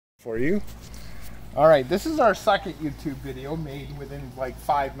for you. All right, this is our second YouTube video made within like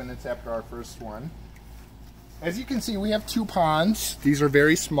 5 minutes after our first one. As you can see, we have two ponds. These are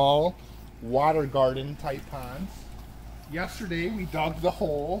very small water garden type ponds. Yesterday we dug the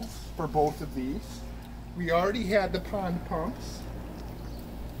holes for both of these. We already had the pond pumps,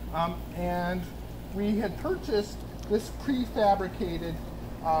 and we had purchased this prefabricated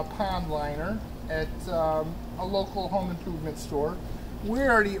pond liner at a local home improvement store. We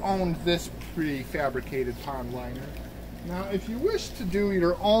already owned this prefabricated pond liner. Now, if you wish to do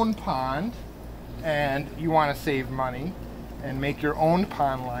your own pond and you want to save money and make your own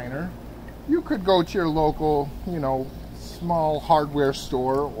pond liner, you could go to your local, small hardware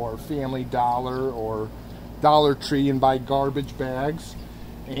store or Family Dollar or Dollar Tree and buy garbage bags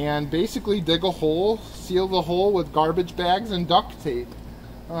and basically dig a hole, seal the hole with garbage bags and duct tape.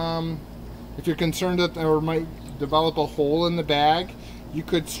 If you're concerned that there might develop a hole in the bag, you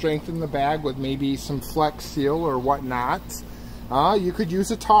could strengthen the bag with maybe some Flex Seal or whatnot. You could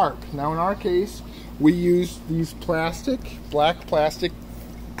use a tarp. Now in our case, we use these black plastic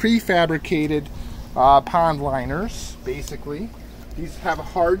prefabricated pond liners, basically. These have a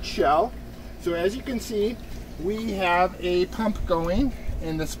hard shell. So as you can see, we have a pump going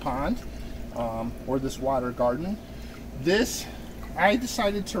in this pond, or this water garden. I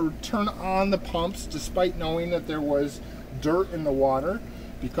decided to turn on the pumps despite knowing that there was dirt in the water,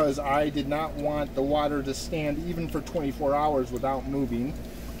 because I did not want the water to stand even for 24 hours without moving,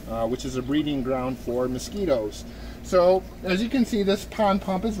 which is a breeding ground for mosquitoes. So as you can see, this pond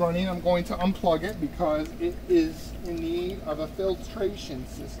pump is running. I'm going to unplug it because it is in need of a filtration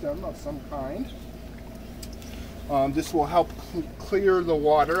system of some kind. This will help clear the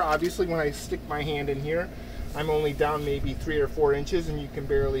water. Obviously, when I stick my hand in here, I'm only down maybe 3 or 4 inches, and you can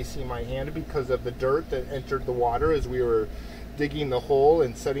barely see my hand because of the dirt that entered the water as we were digging the hole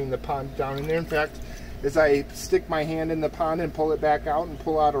and setting the pond down in there. In fact, as I stick my hand in the pond and pull it back out and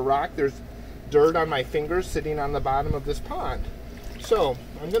pull out a rock, there's dirt on my fingers sitting on the bottom of this pond. So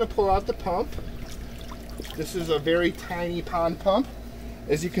I'm going to pull out the pump. This is a very tiny pond pump.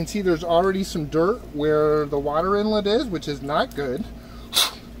 As you can see, there's already some dirt where the water inlet is, which is not good.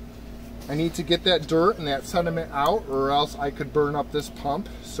 I need to get that dirt and that sediment out, or else I could burn up this pump.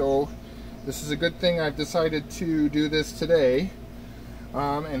 So this is a good thing I've decided to do this today.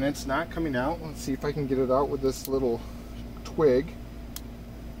 And it's not coming out. Let's see if I can get it out with this little twig.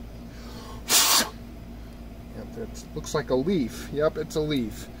 Yep, it looks like a leaf. Yep, it's a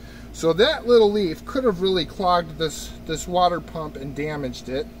leaf. So that little leaf could have really clogged this water pump and damaged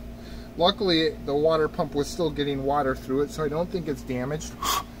it. Luckily, the water pump was still getting water through it, so I don't think it's damaged.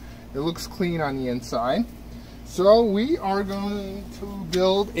 It looks clean on the inside. So we are going to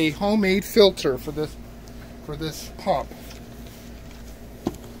build a homemade filter for this pump.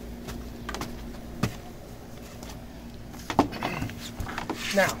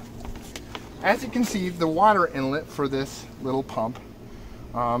 Now, as you can see, the water inlet for this little pump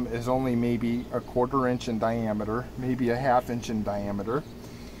is only maybe a 1/4 inch in diameter, maybe a 1/2 inch in diameter.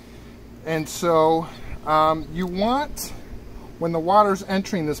 And so you want, when the water's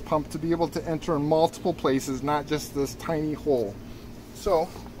entering this pump, to be able to enter in multiple places, not just this tiny hole. So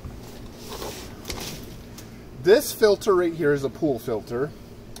this filter right here is a pool filter,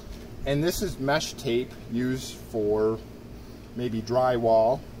 and this is mesh tape used for maybe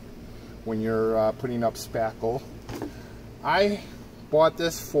drywall when you're putting up spackle. I bought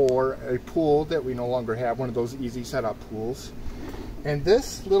this for a pool that we no longer have, one of those easy setup pools, and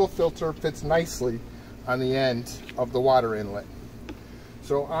this little filter fits nicely on the end of the water inlet.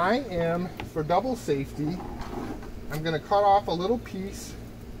 So I am, for double safety, I'm going to cut off a little piece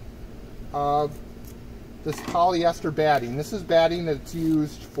of this polyester batting. This is batting that's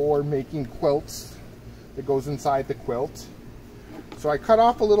used for making quilts that goes inside the quilt. So I cut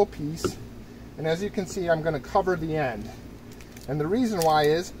off a little piece, and as you can see, I'm going to cover the end. And the reason why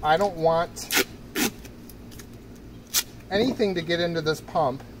is I don't want anything to get into this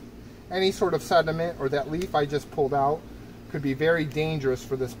pump. Any sort of sediment or that leaf I just pulled out could be very dangerous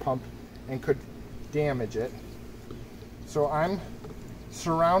for this pump and could damage it. So I'm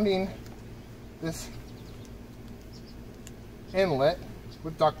surrounding this inlet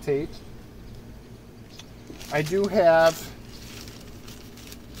with duct tape. I do have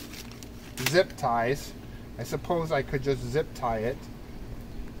zip ties. I suppose I could just zip tie it.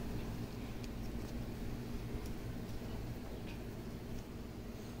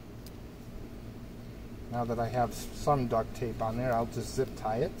 Now that I have some duct tape on there, I'll just zip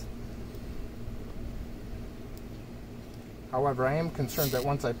tie it. However, I am concerned that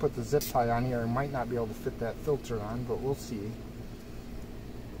once I put the zip tie on here, I might not be able to fit that filter on, but we'll see.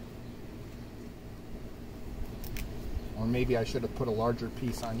 Or maybe I should have put a larger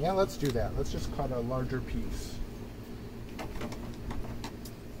piece on. Yeah, let's do that. Let's just cut a larger piece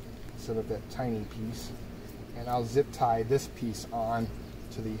instead of that tiny piece. And I'll zip tie this piece on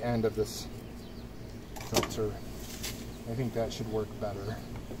to the end of this filter. I think that should work better.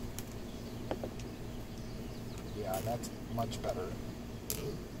 Yeah, that's much better.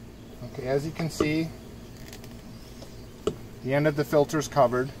 Okay, as you can see, the end of the filter is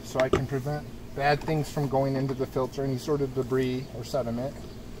covered, so I can prevent bad things from going into the filter, any sort of debris or sediment.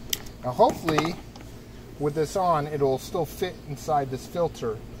 Now hopefully, with this on, it'll still fit inside this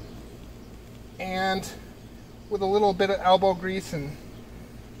filter. And with a little bit of elbow grease and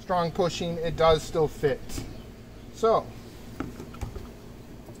strong pushing, it does still fit. So,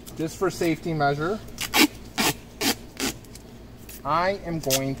 just for safety measure, I am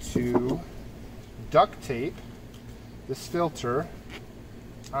going to duct tape this filter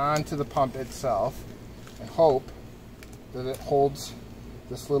onto the pump itself and hope that it holds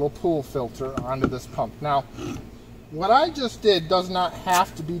this little pool filter onto this pump. Now, what I just did does not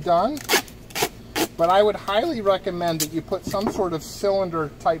have to be done, but I would highly recommend that you put some sort of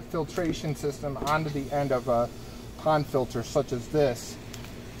cylinder type filtration system onto the end of a pond filter such as this,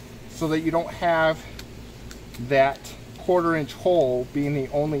 so that you don't have that 1/4 inch hole being the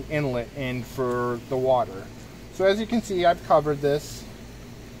only inlet in for the water. So as you can see, I've covered this,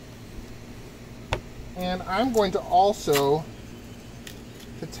 and I'm going to also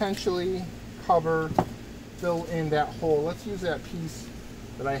potentially fill in that hole. Let's use that piece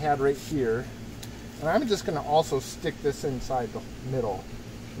that I had right here, and I'm just going to also stick this inside the middle.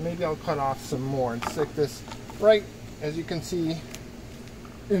 Maybe I'll cut off some more and stick this right, as you can see,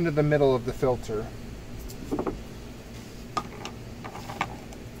 into the middle of the filter.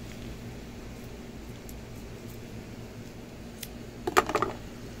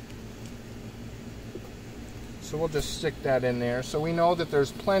 So we'll just stick that in there, so we know that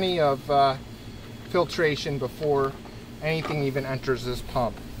there's plenty of filtration before anything even enters this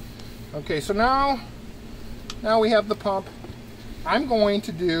pump. Okay, so now we have the pump. I'm going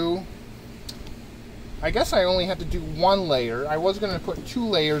to do, I guess I only have to do 1 layer. I was going to put 2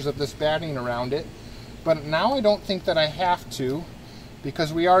 layers of this batting around it, but now I don't think that I have to,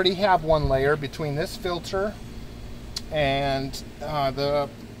 because we already have 1 layer between this filter and the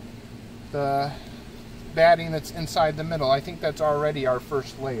batting that's inside the middle. I think that's already our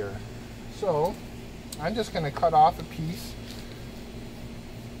first layer. So I'm just going to cut off a piece,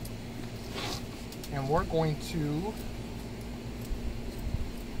 and we're going to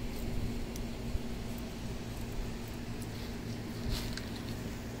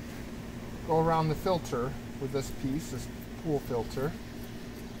go around the filter with this piece, this pool filter.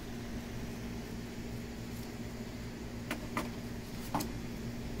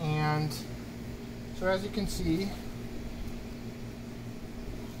 And so as you can see,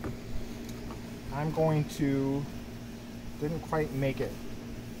 I'm going to, didn't quite make it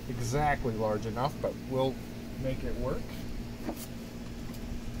exactly large enough, but we'll make it work.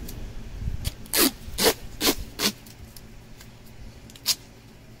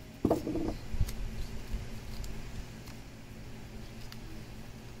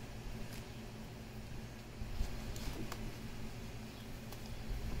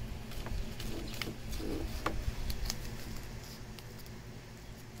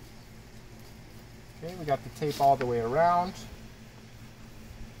 Okay, we got the tape all the way around.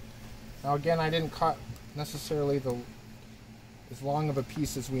 Now again, I didn't cut necessarily as long of a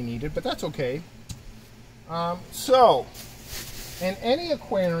piece as we needed, but that's okay. So, in any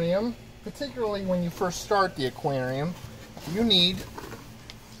aquarium, particularly when you first start the aquarium, you need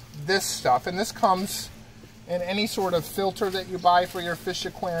this stuff, and this comes in any sort of filter that you buy for your fish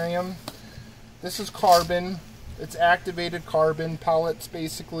aquarium. This is carbon. It's activated carbon pellets,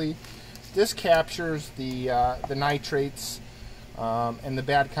 basically. This captures the nitrates and the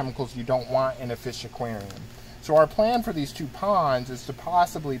bad chemicals you don't want in a fish aquarium. So our plan for these 2 ponds is to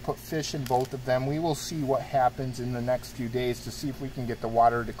possibly put fish in both of them. We will see what happens in the next few days to see if we can get the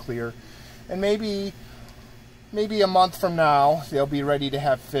water to clear. And maybe a month from now, they'll be ready to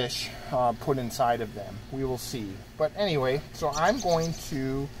have fish put inside of them. We will see. But anyway, so I'm going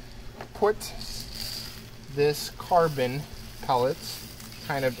to put this carbon pellets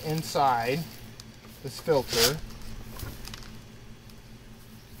kind of inside this filter,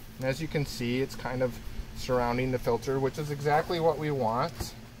 and as you can see, it's kind of surrounding the filter, which is exactly what we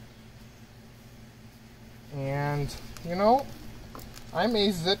want. And you know, I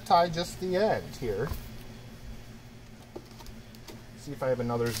may zip tie just the end here. See if I have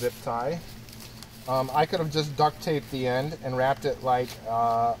another zip tie. I could have just duct taped the end and wrapped it like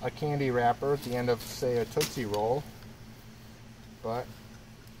a candy wrapper at the end of, say, a Tootsie Roll. but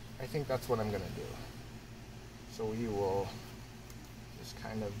I think that's what I'm going to do. So we will just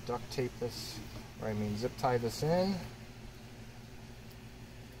kind of duct tape this, or I mean zip tie this in.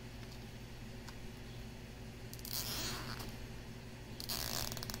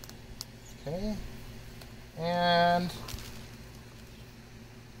 Okay, and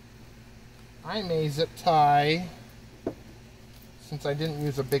I may zip tie, since I didn't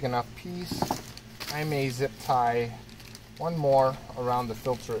use a big enough piece, I may zip tie one more around the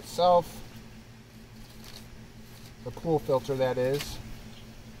filter itself, the pool filter that is.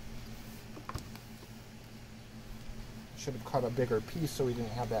 Should have cut a bigger piece so we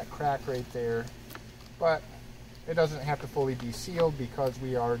didn't have that crack right there, but it doesn't have to fully be sealed because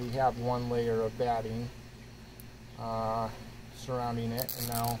we already have one layer of batting surrounding it, and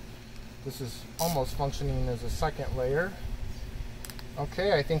now this is almost functioning as a second layer.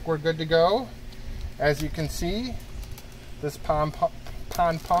 Okay, I think we're good to go. As you can see, this pond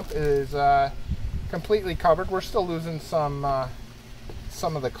pump is completely covered. We're still losing some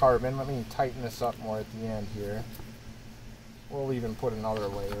of the carbon. Let me tighten this up more at the end here. We'll even put another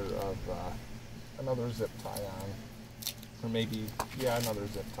layer of another zip tie on, or maybe, yeah, another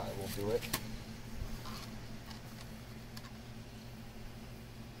zip tie will do it.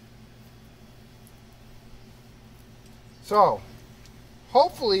 So,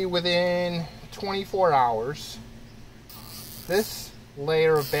 hopefully within 24 hours, this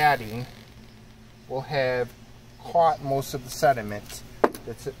layer of batting will have caught most of the sediment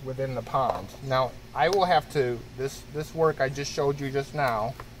that's within the pond. Now, I will have to, this work I just showed you just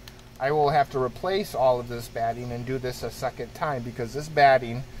now, I will have to replace all of this batting and do this a second time, because this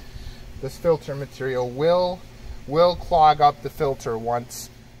batting, this filter material will clog up the filter once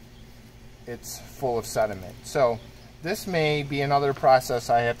it's full of sediment. So this may be another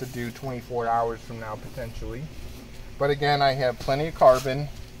process I have to do 24 hours from now potentially. But again, I have plenty of carbon,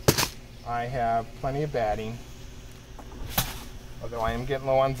 I have plenty of batting, although I am getting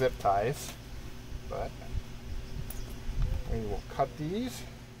low on zip ties, but we will cut these.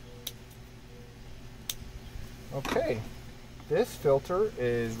 Okay, this filter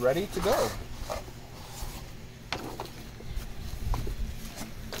is ready to go.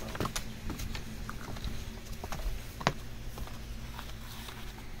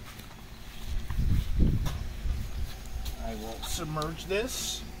 I will submerge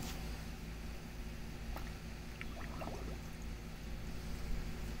this.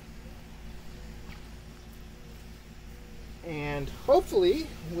 And hopefully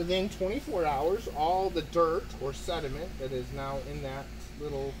within 24 hours, all the dirt or sediment that is now in that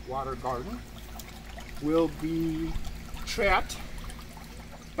little water garden will be trapped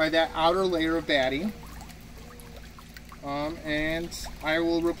by that outer layer of batting. And I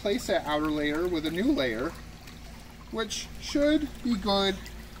will replace that outer layer with a new layer, which should be good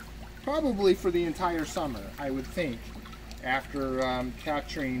probably for the entire summer, I would think, after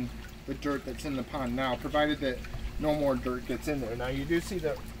capturing the dirt that's in the pond now, provided that no more dirt gets in there. Now you do see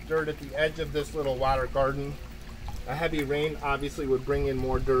the dirt at the edge of this little water garden. A heavy rain obviously would bring in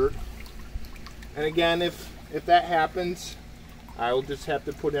more dirt. And again, if that happens, I will just have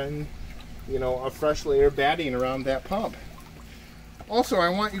to put in, you know, a fresh layer of batting around that pump. Also, I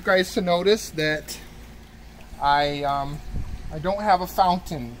want you guys to notice that I don't have a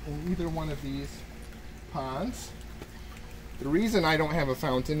fountain in either one of these ponds. The reason I don't have a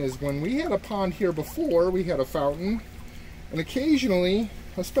fountain is when we had a pond here before, we had a fountain, and occasionally,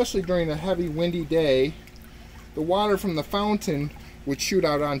 especially during a heavy windy day, the water from the fountain would shoot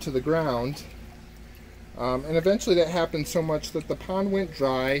out onto the ground, and eventually that happened so much that the pond went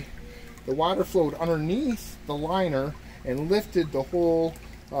dry, the water flowed underneath the liner and lifted the whole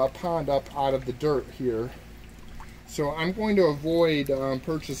pond up out of the dirt here. So I'm going to avoid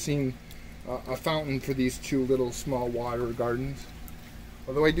purchasing a fountain for these two little small water gardens.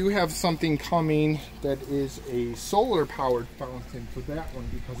 Although I do have something coming that is a solar powered fountain for that one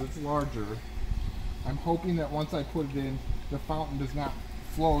because it's larger. I'm hoping that once I put it in, the fountain does not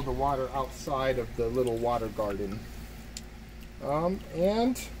flow the water outside of the little water garden.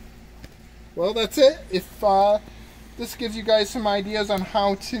 And well, that's it. If this gives you guys some ideas on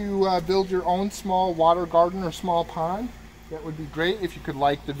how to build your own small water garden or small pond, that would be great if you could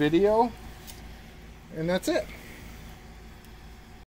like the video. And that's it.